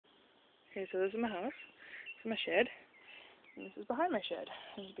Okay, so this is my house. This is my shed. And this is behind my shed.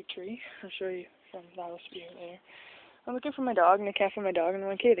 There's a big tree. I'll show you from the house view later. I'm looking for my dog, and I can't find my dog, and I'm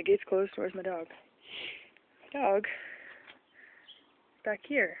like, okay, the gate's closed, where's my dog? My dog? Back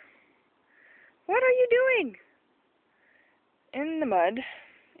here. What are you doing? In the mud.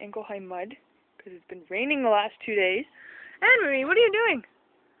 Ankle-high mud. Because it's been raining the last 2 days. Anne-Marie, what are you doing?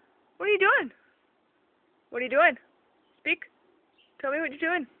 What are you doing? What are you doing? Speak. Tell me what you're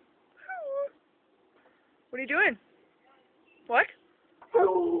doing. What are you doing? What?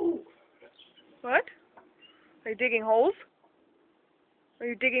 What? Are you digging holes? Are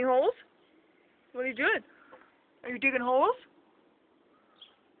you digging holes? What are you doing? Are you digging holes?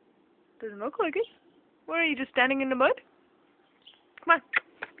 Doesn't look like it. What, are you just standing in the mud? Come on.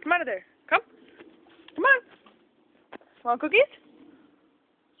 Come out of there. Come. Come on. Want cookies?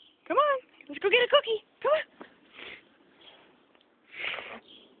 Come on. Let's go get a cookie. Come on.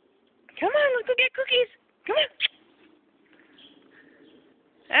 Come on, let's go get cookies. Come on.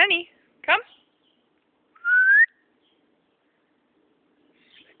 Annie, come.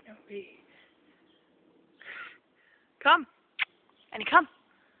 No way. Come. Annie, come.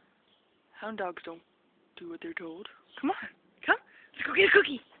 Hound dogs don't do what they're told. Come on. Come. Let's go get a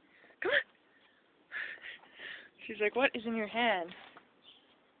cookie. Come on. She's like, what is in your hand?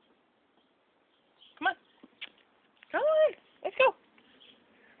 Come on. Come on. Let's go.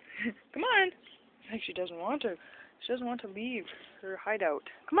 Come on. I think she doesn't want to. She doesn't want to leave her hideout.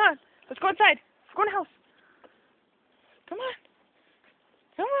 Come on. Let's go inside. Let's go in the house. Come on.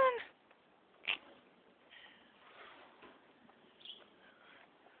 Come on.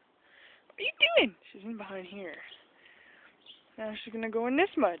 What are you doing? She's in behind here. Now she's going to go in this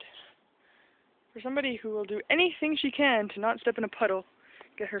mud. For somebody who will do anything she can to not step in a puddle,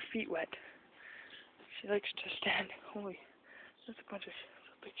 get her feet wet. She likes to stand. Holy, that's a bunch of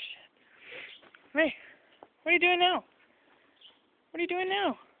big shit. Hey, what are you doing now? What are you doing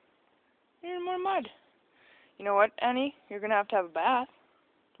now? You're in more mud. You know what, Annie? You're going to have a bath.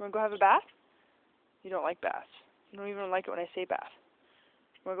 Do you want to go have a bath? You don't like baths. You don't even like it when I say bath.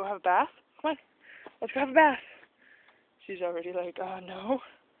 You want to go have a bath? Come on. Let's go have a bath. She's already like, oh no.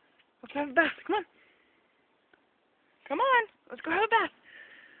 Let's have a bath. Come on. Come on. Let's go have a bath.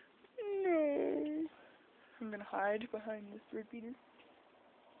 No. I'm going to hide behind this repeater.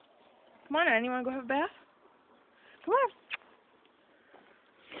 Come on, Annie. You want to go have a bath? Come on.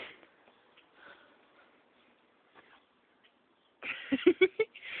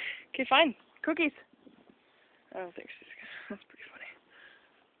 Okay, fine. Cookies. I don't think she's gonna. That's pretty funny.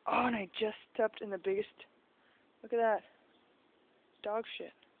 Oh, and I just stepped in the biggest. Look at that. Dog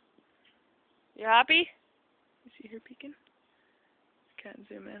shit. You happy? You see her peeking? I can't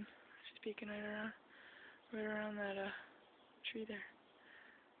zoom in. She's peeking right around that tree there.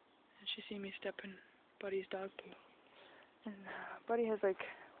 And she see me step in Buddy's dog poo. And Buddy has like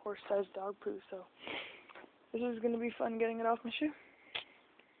horse-sized dog poo, so this is gonna be fun getting it off my shoe.